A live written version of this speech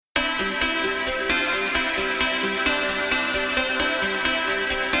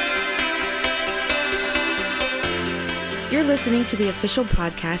You're listening to the official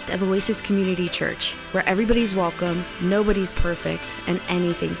podcast of Oasis Community Church, where everybody's welcome, nobody's perfect, and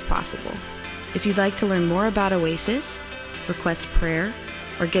anything's possible. If you'd like to learn more about Oasis, request prayer,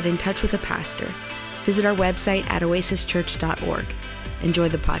 or get in touch with a pastor, visit our website at oasischurch.org. Enjoy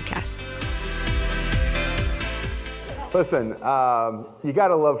the podcast. Listen, you got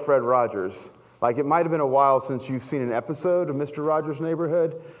to love Fred Rogers. Like, it might have been a while since you've seen an episode of Mr. Rogers'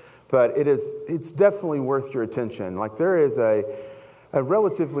 Neighborhood, but it's definitely worth your attention. Like, there is a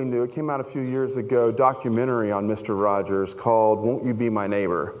relatively new, it came out a few years ago, documentary on Mr. Rogers called Won't You Be My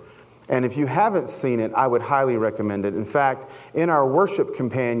Neighbor? And if you haven't seen it, I would highly recommend it. In fact, in our worship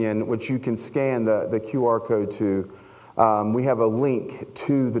companion, which you can scan the QR code to, we have a link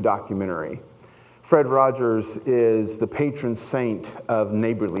to the documentary. Fred Rogers is the patron saint of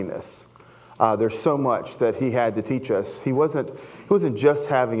neighborliness. There's so much that he had to teach us. He wasn't just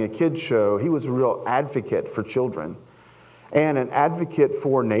having a kids show. He was a real advocate for children and an advocate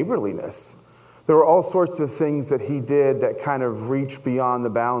for neighborliness. There were all sorts of things that he did that kind of reached beyond the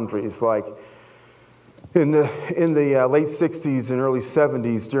boundaries. Like in the late 60s and early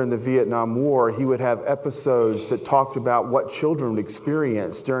 70s during the Vietnam War, he would have episodes that talked about what children would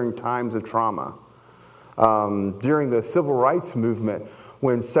experience during times of trauma. During the civil rights movement,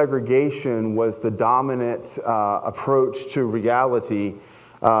 when segregation was the dominant approach to reality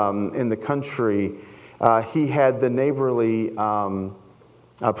in the country, he had the neighborly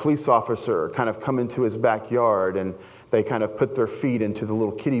police officer kind of come into his backyard, and they kind of put their feet into the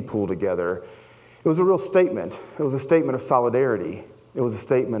little kiddie pool together. It was a real statement. It was a statement of solidarity. It was a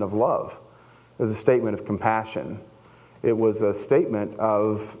statement of love. It was a statement of compassion. It was a statement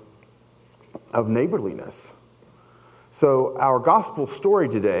of neighborliness. So our gospel story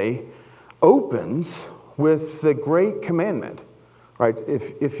today opens with the great commandment, right?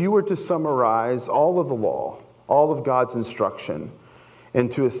 If you were to summarize all of the law, all of God's instruction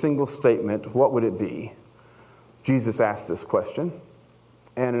into a single statement, what would it be? Jesus asked this question,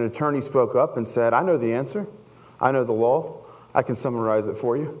 and an attorney spoke up and said, I know the answer. I know the law. I can summarize it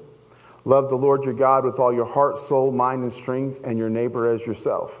for you. Love the Lord your God with all your heart, soul, mind, and strength, and your neighbor as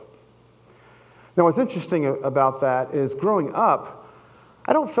yourself. Now, what's interesting about that is growing up,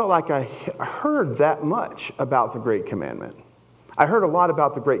 I don't feel like I heard that much about the Great Commandment. I heard a lot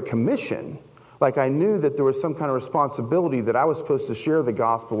about the Great Commission. Like, I knew that there was some kind of responsibility that I was supposed to share the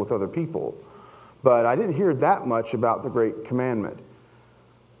gospel with other people. But I didn't hear that much about the Great Commandment.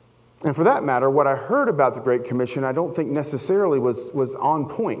 And for that matter, what I heard about the Great Commission, I don't think necessarily was on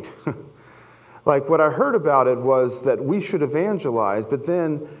point. Like, what I heard about it was that we should evangelize, but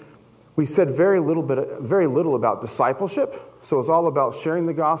then we said very little about discipleship. So it was all about sharing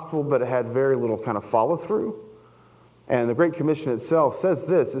the gospel, but it had very little kind of follow through. And the Great Commission itself says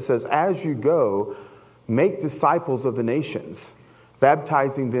this. It says, as you go, make disciples of the nations,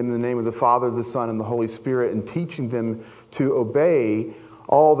 baptizing them in the name of the Father, the Son, and the Holy Spirit, and teaching them to obey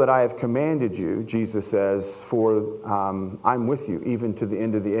all that I have commanded you, Jesus says, for I'm with you even to the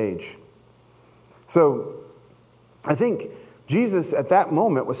end of the age. So I think Jesus at that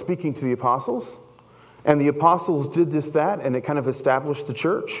moment was speaking to the apostles, and the apostles did just that, and it kind of established the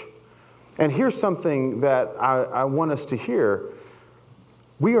church. And here's something that I want us to hear.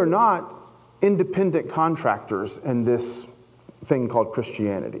 We are not independent contractors in this thing called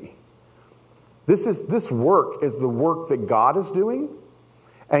Christianity. This work is the work that God is doing,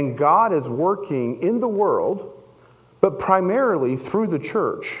 and God is working in the world, but primarily through the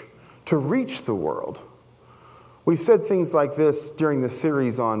church to reach the world. We've said things like this during the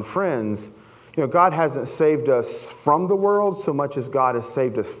series on Friends. You know, God hasn't saved us from the world so much as God has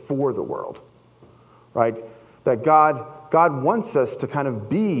saved us for the world, right? That God wants us to kind of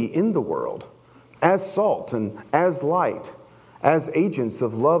be in the world as salt and as light, as agents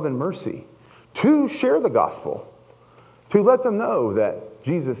of love and mercy, to share the gospel, to let them know that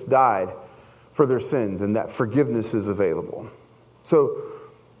Jesus died for their sins and that forgiveness is available. So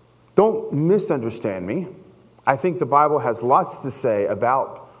don't misunderstand me. I think the Bible has lots to say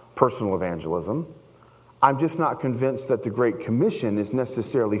about personal evangelism. I'm just not convinced that the Great Commission is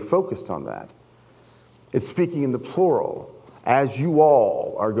necessarily focused on that. It's speaking in the plural, as you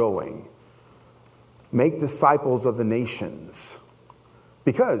all are going. Make disciples of the nations.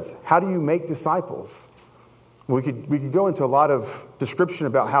 Because how do you make disciples? We could go into a lot of description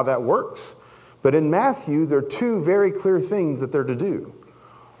about how that works. But in Matthew, there are two very clear things that they're to do.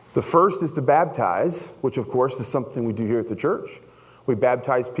 The first is to baptize, which of course is something we do here at the church. We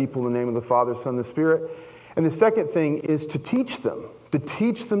baptize people in the name of the Father, Son, and the Spirit. And the second thing is to teach them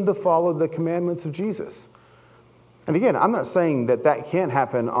to follow the commandments of Jesus. And again, I'm not saying that can't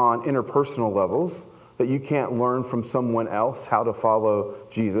happen on interpersonal levels. that you can't learn from someone else how to follow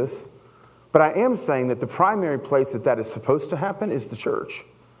Jesus. But I am saying that the primary place that is supposed to happen is the church.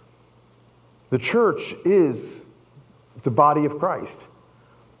 The church is the body of Christ.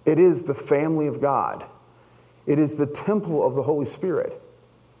 It is the family of God. It is the temple of the Holy Spirit.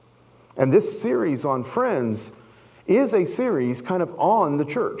 And this series on Friends is a series kind of on the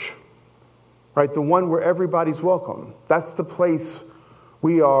church, right? The one where everybody's welcome. That's the place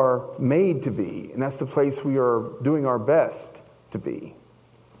we are made to be, and that's the place we are doing our best to be.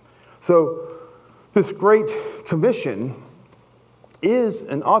 So this Great Commission is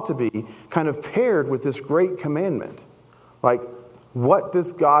and ought to be kind of paired with this great commandment. Like, what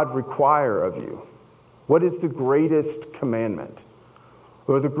does God require of you? What is the greatest commandment?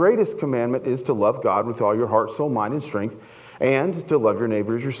 Well, the greatest commandment is to love God with all your heart, soul, mind, and strength, and to love your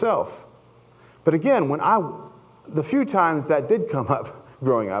neighbor as yourself. But again, the few times that did come up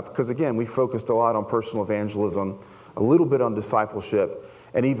growing up, because again, we focused a lot on personal evangelism, a little bit on discipleship,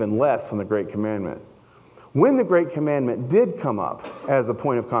 and even less on the Great Commandment. When the Great Commandment did come up as a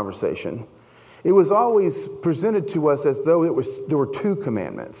point of conversation, it was always presented to us as though there were two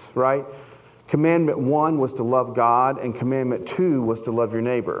commandments, right? Commandment 1 was to love God, and Commandment 2 was to love your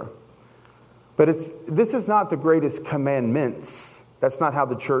neighbor. But this is not the greatest commandments. That's not how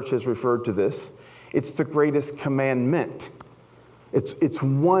the church has referred to this. It's the greatest commandment. It's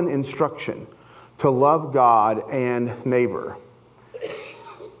one instruction, to love God and neighbor.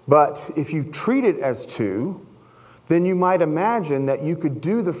 But if you treat it as two, then you might imagine that you could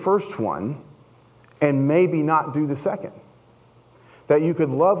do the first one and maybe not do the second. That you could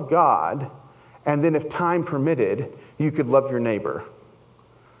love God, and then if time permitted, you could love your neighbor.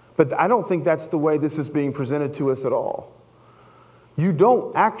 But I don't think that's the way this is being presented to us at all. You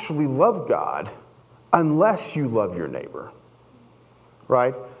don't actually love God unless you love your neighbor,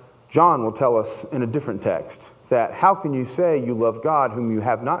 right? John will tell us in a different text that how can you say you love God whom you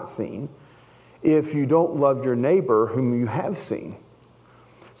have not seen if you don't love your neighbor whom you have seen?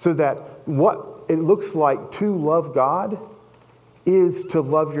 So that what it looks like to love God is to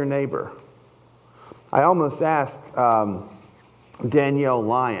love your neighbor. I almost asked Danielle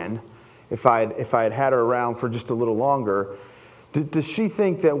Lyon, if I had her around for just a little longer, does she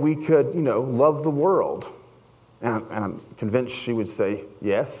think that we could, love the world? And I'm convinced she would say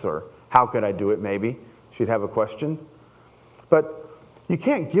yes, or how could I do it, maybe. She'd have a question. But you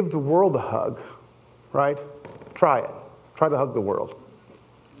can't give the world a hug, right? Try it. Try to hug the world.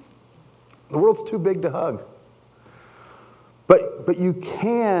 The world's too big to hug. But you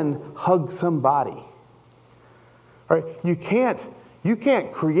can hug somebody. Right? You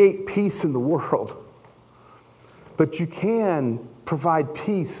can't create peace in the world, but you can provide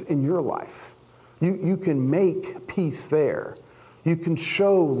peace in your life. You can make peace there. You can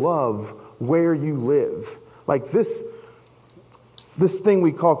show love where you live. Like this thing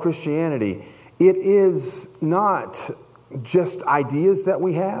we call Christianity, it is not just ideas that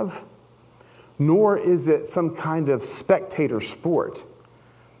we have, nor is it some kind of spectator sport.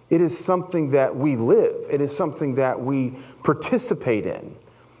 It is something that we live. It is something that we participate in.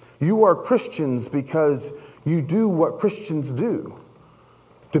 You are Christians because you do what Christians do.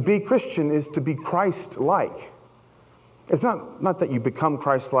 To be Christian is to be Christ-like. It's not that you become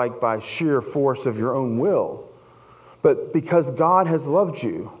Christ-like by sheer force of your own will, but because God has loved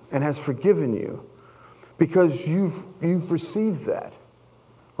you and has forgiven you, because you've received that,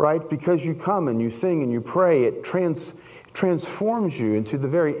 right? Because you come and you sing and you pray, it transforms you into the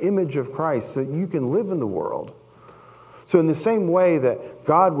very image of Christ so that you can live in the world. So in the same way that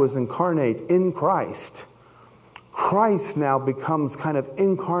God was incarnate in Christ, Christ now becomes kind of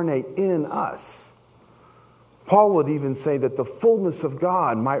incarnate in us. Paul would even say that the fullness of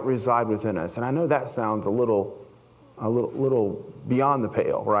God might reside within us. And I know that sounds a little beyond the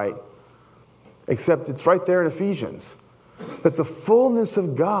pale, right? Except it's right there in Ephesians. That the fullness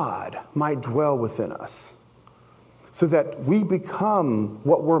of God might dwell within us. So that we become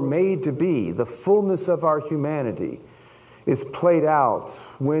what we're made to be. The fullness of our humanity is played out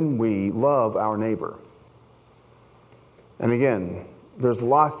when we love our neighbor. And again, there's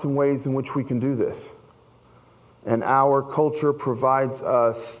lots of ways in which we can do this. And our culture provides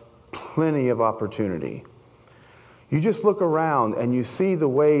us plenty of opportunity. You just look around and you see the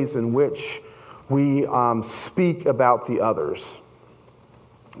ways in which we speak about the others.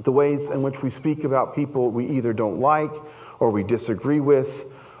 The ways in which we speak about people we either don't like or we disagree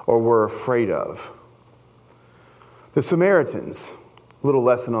with or we're afraid of. The Samaritans, little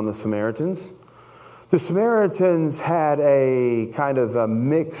lesson on the Samaritans. The Samaritans had a kind of a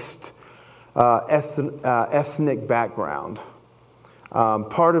mixed ethnic background.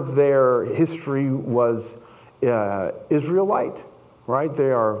 Part of their history was Israelite, right?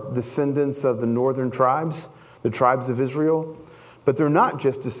 They are descendants of the northern tribes, the tribes of Israel. But they're not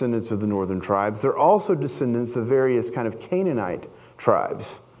just descendants of the northern tribes. They're also descendants of various kind of Canaanite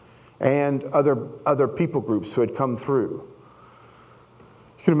tribes and other people groups who had come through.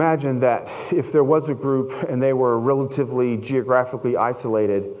 You can imagine that if there was a group and they were relatively geographically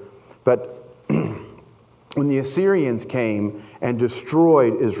isolated, but when the Assyrians came and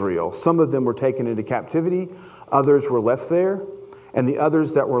destroyed Israel, some of them were taken into captivity, others were left there, and the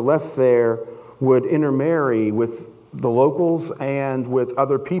others that were left there would intermarry with the locals and with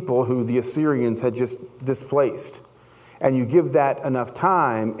other people who the Assyrians had just displaced. And you give that enough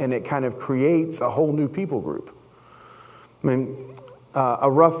time and it kind of creates a whole new people group. I mean, a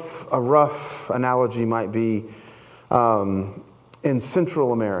rough analogy might be in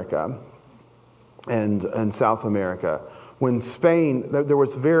Central America and South America. When Spain, there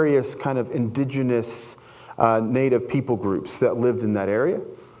was various kind of indigenous native people groups that lived in that area.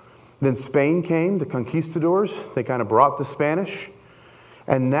 Then Spain came, the conquistadors, they kind of brought the Spanish.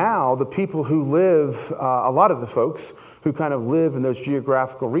 And now the people who live, a lot of the folks who kind of live in those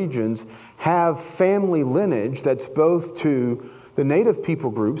geographical regions have family lineage that's both to the native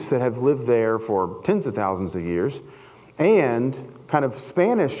people groups that have lived there for tens of thousands of years and kind of a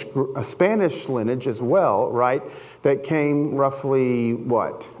Spanish lineage as well, right? That came roughly,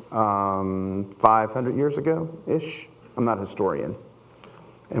 500 years ago-ish? I'm not a historian.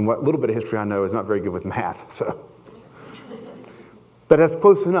 And what little bit of history I know is not very good with math, so. But that's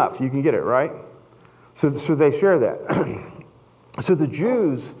close enough. You can get it, right? So they share that. So the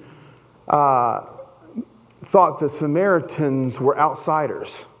Jews thought the Samaritans were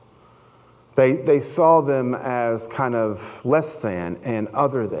outsiders. They saw them as kind of less than and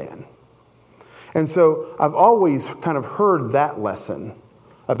other than. And so I've always kind of heard that lesson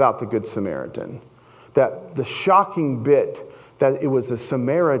about the Good Samaritan. That the shocking bit that it was a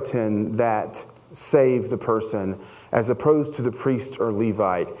Samaritan that saved the person as opposed to the priest or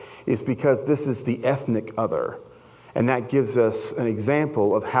Levite is because this is the ethnic other. And that gives us an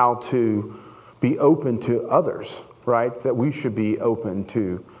example of how to be open to others, right? That we should be open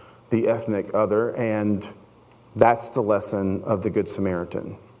to the ethnic other, and that's the lesson of the Good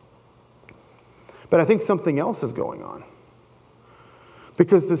Samaritan. But I think something else is going on.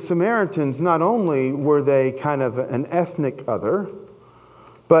 Because the Samaritans, not only were they kind of an ethnic other,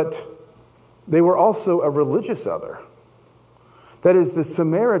 but they were also a religious other. That is, the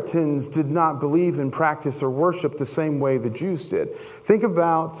Samaritans did not believe in practice or worship the same way the Jews did. Think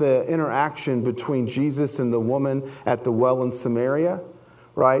about the interaction between Jesus and the woman at the well in Samaria,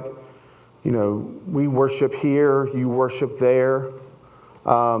 right? You know, we worship here, you worship there.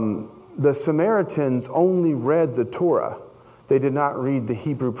 The Samaritans only read the Torah. They did not read the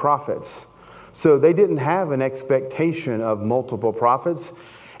Hebrew prophets. So they didn't have an expectation of multiple prophets.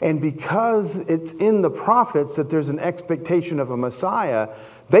 And because it's in the prophets that there's an expectation of a Messiah,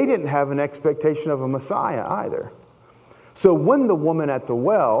 they didn't have an expectation of a Messiah either. So when the woman at the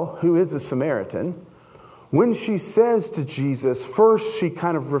well, who is a Samaritan, when she says to Jesus, first she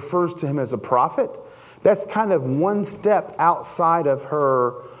kind of refers to him as a prophet. That's kind of one step outside of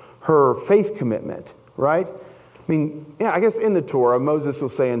her faith commitment, right? I mean, yeah, I guess in the Torah, Moses will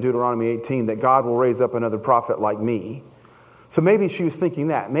say in Deuteronomy 18 that God will raise up another prophet like me. So maybe she was thinking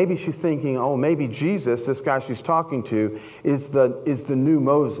that. Maybe she's thinking, oh, maybe Jesus, this guy she's talking to, is the new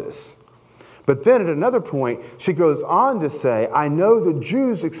Moses. But then at another point, she goes on to say, I know the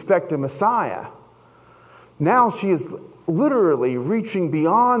Jews expect a Messiah. Now she is literally reaching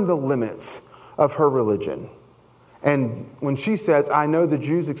beyond the limits of her religion. And when she says, I know the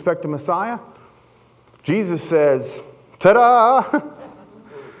Jews expect a Messiah, Jesus says, ta-da!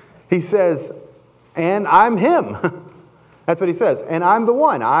 He says, and I'm him. That's what he says. And I'm the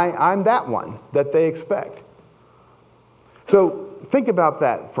one. I'm that one that they expect. So think about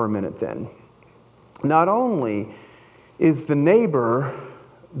that for a minute then. Not only is the neighbor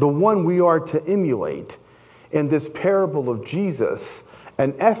the one we are to emulate in this parable of Jesus,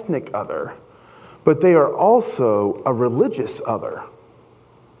 an ethnic other, but they are also a religious other.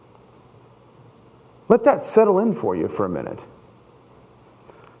 Let that settle in for you for a minute.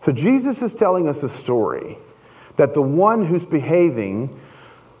 So Jesus is telling us a story that the one who's behaving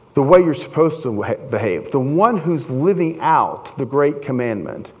the way you're supposed to behave, the one who's living out the great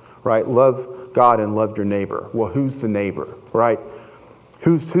commandment, right? Love God and love your neighbor. Well, who's the neighbor, right?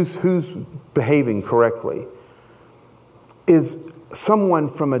 Who's behaving correctly? Is someone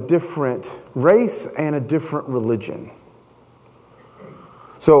from a different race and a different religion.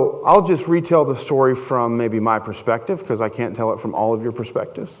 So I'll just retell the story from maybe my perspective, because I can't tell it from all of your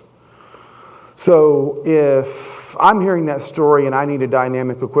perspectives. So if I'm hearing that story and I need a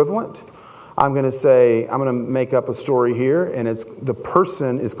dynamic equivalent, I'm going to make up a story here, and the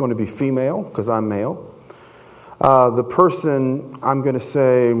person is going to be female, because I'm male. The person I'm going to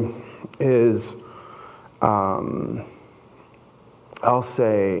say is, I'll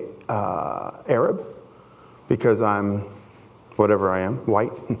say Arab, because I'm whatever I am,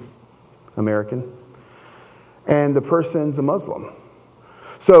 white, American. And the person's a Muslim.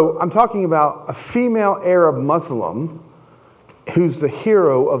 So I'm talking about a female Arab Muslim who's the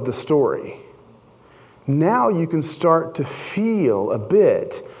hero of the story. Now you can start to feel a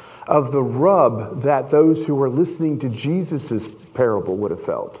bit of the rub that those who were listening to Jesus' parable would have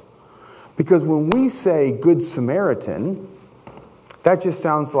felt. Because when we say Good Samaritan, that just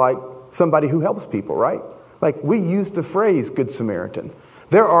sounds like somebody who helps people, right? Like, we use the phrase Good Samaritan.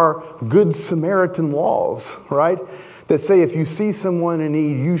 There are Good Samaritan laws, right? That say if you see someone in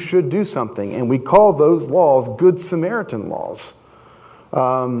need, you should do something. And we call those laws Good Samaritan laws.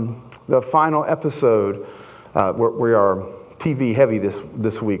 The final episode, we are TV heavy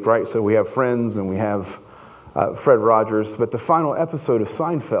this week, right? So we have Friends and we have Fred Rogers. But the final episode of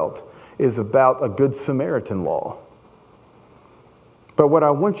Seinfeld is about a Good Samaritan law. But what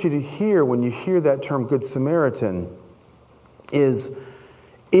I want you to hear when you hear that term Good Samaritan is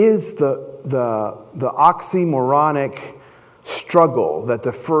the oxymoronic struggle that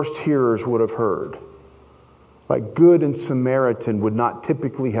the first hearers would have heard. Like, good and Samaritan would not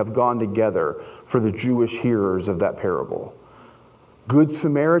typically have gone together for the Jewish hearers of that parable. Good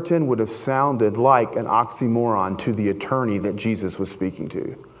Samaritan would have sounded like an oxymoron to the attorney that Jesus was speaking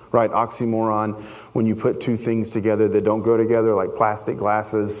to. Right, oxymoron, when you put two things together that don't go together, like plastic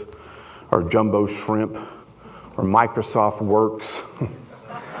glasses or jumbo shrimp or Microsoft Works.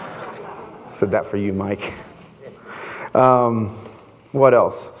 Said that for you, Mike. What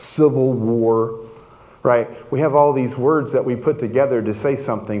else? Civil war, right? We have all these words that we put together to say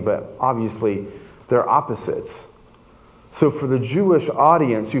something, but obviously they're opposites. So for the Jewish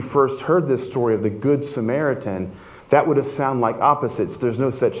audience who first heard this story of the Good Samaritan, that would have sounded like opposites. There's no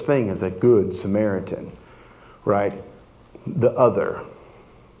such thing as a Good Samaritan, right? The other,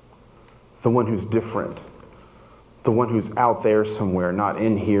 the one who's different, the one who's out there somewhere, not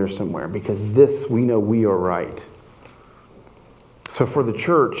in here somewhere, because this, we know we are right. So for the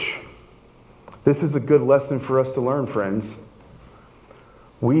church, this is a good lesson for us to learn, friends.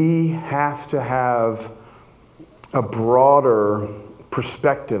 We have to have a broader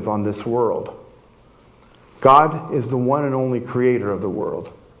perspective on this world. God is the one and only creator of the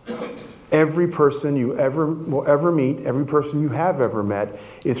world. Every person you will ever meet, every person you have ever met,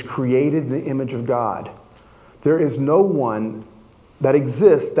 is created in the image of God. There is no one that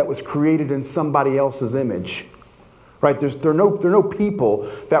exists that was created in somebody else's image. Right? There are no people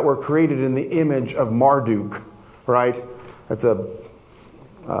that were created in the image of Marduk. Right? That's a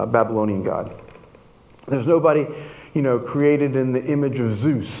Babylonian god. There's nobody, created in the image of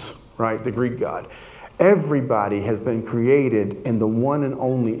Zeus, right? The Greek god. Everybody has been created in the one and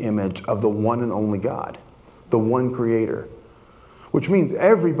only image of the one and only God, the one creator. Which means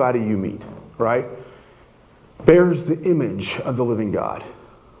everybody you meet, right, bears the image of the living God.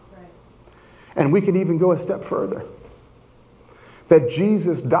 Right. And we can even go a step further. That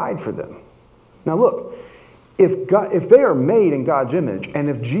Jesus died for them. Now look, if they are made in God's image, and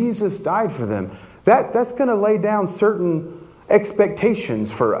if Jesus died for them, that's going to lay down certain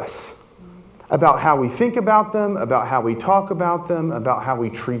expectations for us. About how we think about them, about how we talk about them, about how we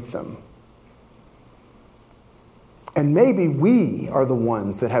treat them. And maybe we are the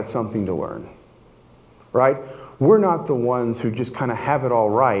ones that have something to learn, right? We're not the ones who just kind of have it all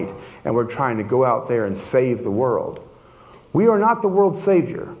right and we're trying to go out there and save the world. We are not the world's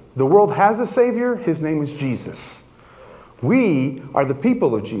savior. The world has a savior. His name is Jesus. We are the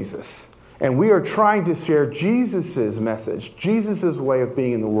people of Jesus. And we are trying to share Jesus' message, Jesus' way of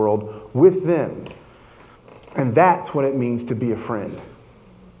being in the world with them. And that's what it means to be a friend.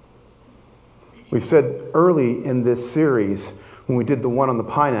 We said early in this series, when we did the one on the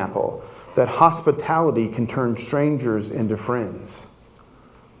pineapple, that hospitality can turn strangers into friends.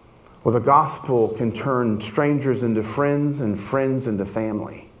 Well, the gospel can turn strangers into friends and friends into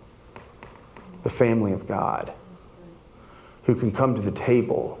family. The family of God, who can come to the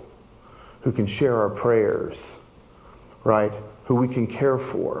table, who can share our prayers, right? Who we can care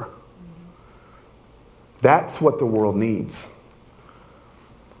for. That's what the world needs.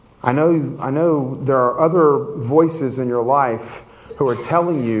 I know there are other voices in your life who are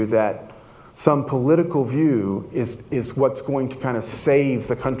telling you that some political view is what's going to kind of save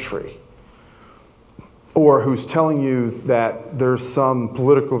the country, or who's telling you that there's some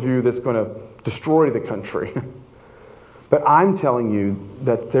political view that's going to destroy the country. But I'm telling you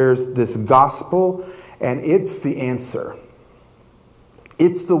that there's this gospel, and it's the answer.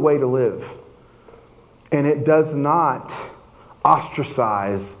 It's the way to live. And it does not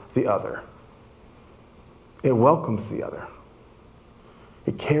ostracize the other. It welcomes the other.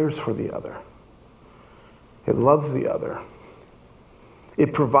 It cares for the other. It loves the other.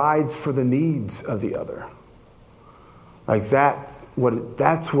 It provides for the needs of the other. Like that's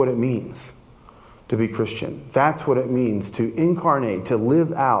what it means to be Christian. That's what it means to incarnate, to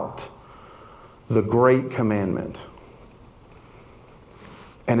live out the great commandment.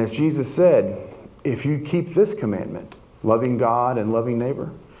 And as Jesus said, if you keep this commandment, loving God and loving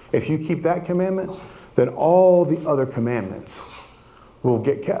neighbor, if you keep that commandment, then all the other commandments will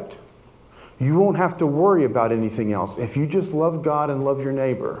get kept. You won't have to worry about anything else. If you just love God and love your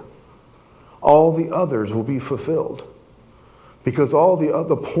neighbor, all the others will be fulfilled. Because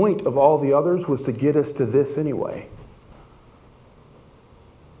the point of all the others was to get us to this anyway.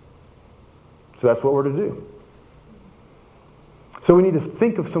 So that's what we're to do. So we need to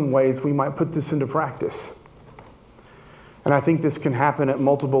think of some ways we might put this into practice. And I think this can happen at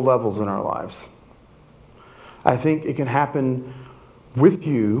multiple levels in our lives. I think it can happen with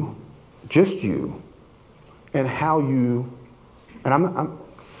you, just you, and how you, and I'm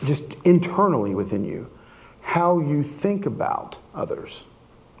just internally within you, how you think about others.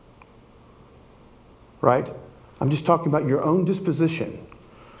 Right? I'm just talking about your own disposition.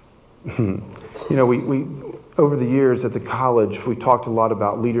 You know, we over the years at the college, we talked a lot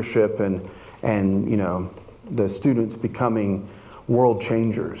about leadership and you know, the students becoming world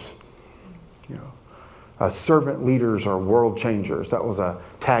changers. You know, servant leaders are world changers. That was a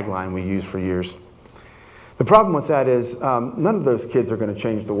tagline we used for years. The problem with that is none of those kids are going to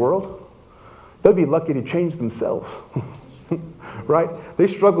change the world. They'll be lucky to change themselves. Right? They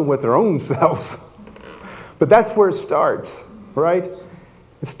struggle with their own selves. But that's where it starts, right?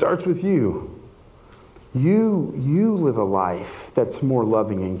 It starts with you. You live a life that's more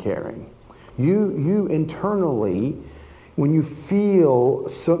loving and caring. You internally, when you feel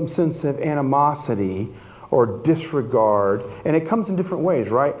some sense of animosity or disregard, and it comes in different ways,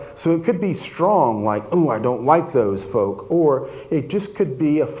 right? So it could be strong, like, oh, I don't like those folk, or it just could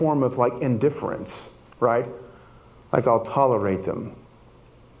be a form of like indifference, right? Like I'll tolerate them.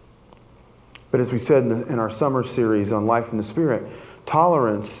 But as we said in our summer series on Life in the Spirit,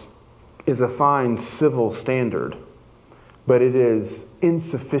 tolerance is a fine civil standard, but it is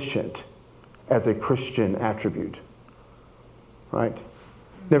insufficient as a Christian attribute, right?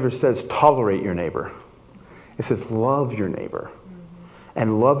 It never says tolerate your neighbor. It says love your neighbor.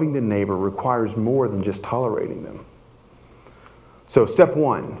 And loving the neighbor requires more than just tolerating them. So step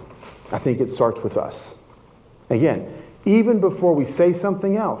one, I think it starts with us. Again, even before we say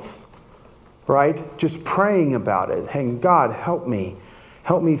something else, right? Just praying about it. Hey, God, help me.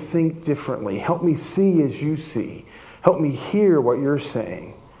 Help me think differently. Help me see as you see. Help me hear what you're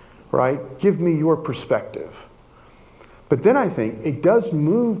saying, right? Give me your perspective. But then I think it does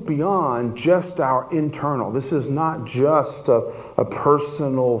move beyond just our internal. This is not just a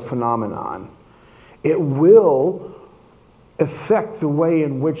personal phenomenon. It will affect the way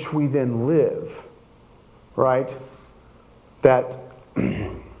in which we then live, right? That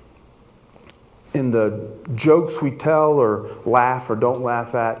in the jokes we tell or laugh or don't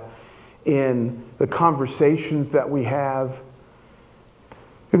laugh at, in the conversations that we have,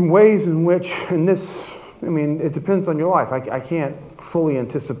 in ways in which, in this, I mean, it depends on your life. I can't fully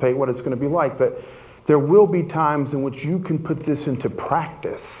anticipate what it's going to be like, but there will be times in which you can put this into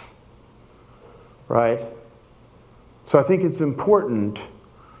practice, right? So I think it's important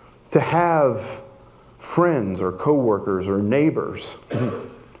to have friends or coworkers or neighbors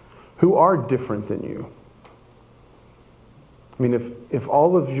who are different than you. I mean, if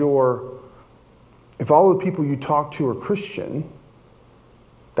all of the people you talk to are Christian,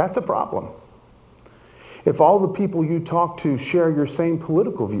 that's a problem. If all the people you talk to share your same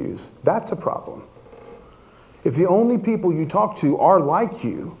political views, that's a problem. If the only people you talk to are like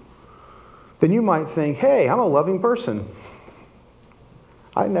you, then you might think, hey, I'm a loving person.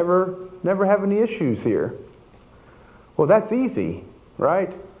 I never have any issues here. Well, that's easy,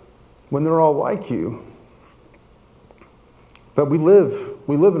 right? When they're all like you. But we live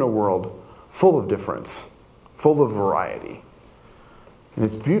in a world full of difference, full of variety. And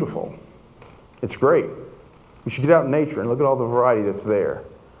it's beautiful. It's great. We should get out in nature and look at all the variety that's there.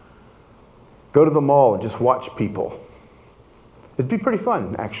 Go to the mall and just watch people. It'd be pretty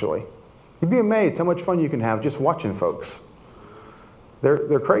fun, actually. You'd be amazed how much fun you can have just watching folks.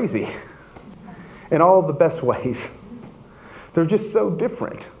 They're crazy in all the best ways. They're just so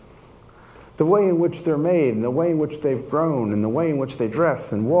different. The way in which they're made, and the way in which they've grown, and the way in which they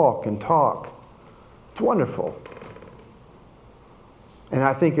dress and walk and talk. It's wonderful. And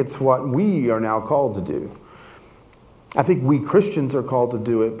I think it's what we are now called to do. I think we Christians are called to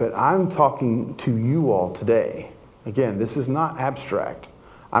do it, but I'm talking to you all today. Again, this is not abstract.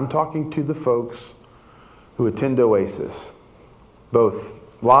 I'm talking to the folks who attend Oasis,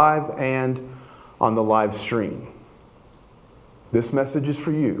 both live and on the live stream. This message is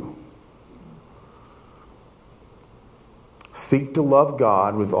for you. Seek to love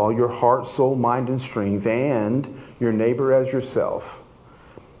God with all your heart, soul, mind, and strength, and your neighbor as yourself.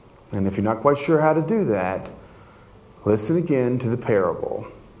 And if you're not quite sure how to do that, listen again to the parable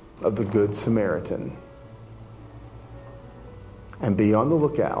of the Good Samaritan. And be on the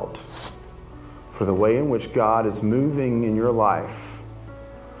lookout for the way in which God is moving in your life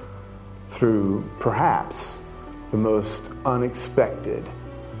through perhaps the most unexpected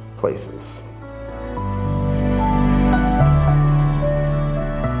places.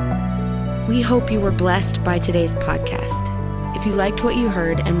 We hope you were blessed by today's podcast. If you liked what you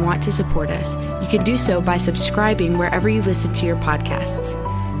heard and want to support us, you can do so by subscribing wherever you listen to your podcasts.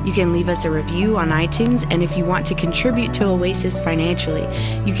 You can leave us a review on iTunes, and if you want to contribute to Oasis financially,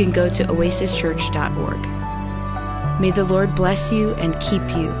 you can go to oasischurch.org. May the Lord bless you and keep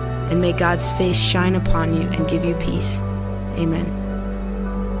you, and may God's face shine upon you and give you peace. Amen.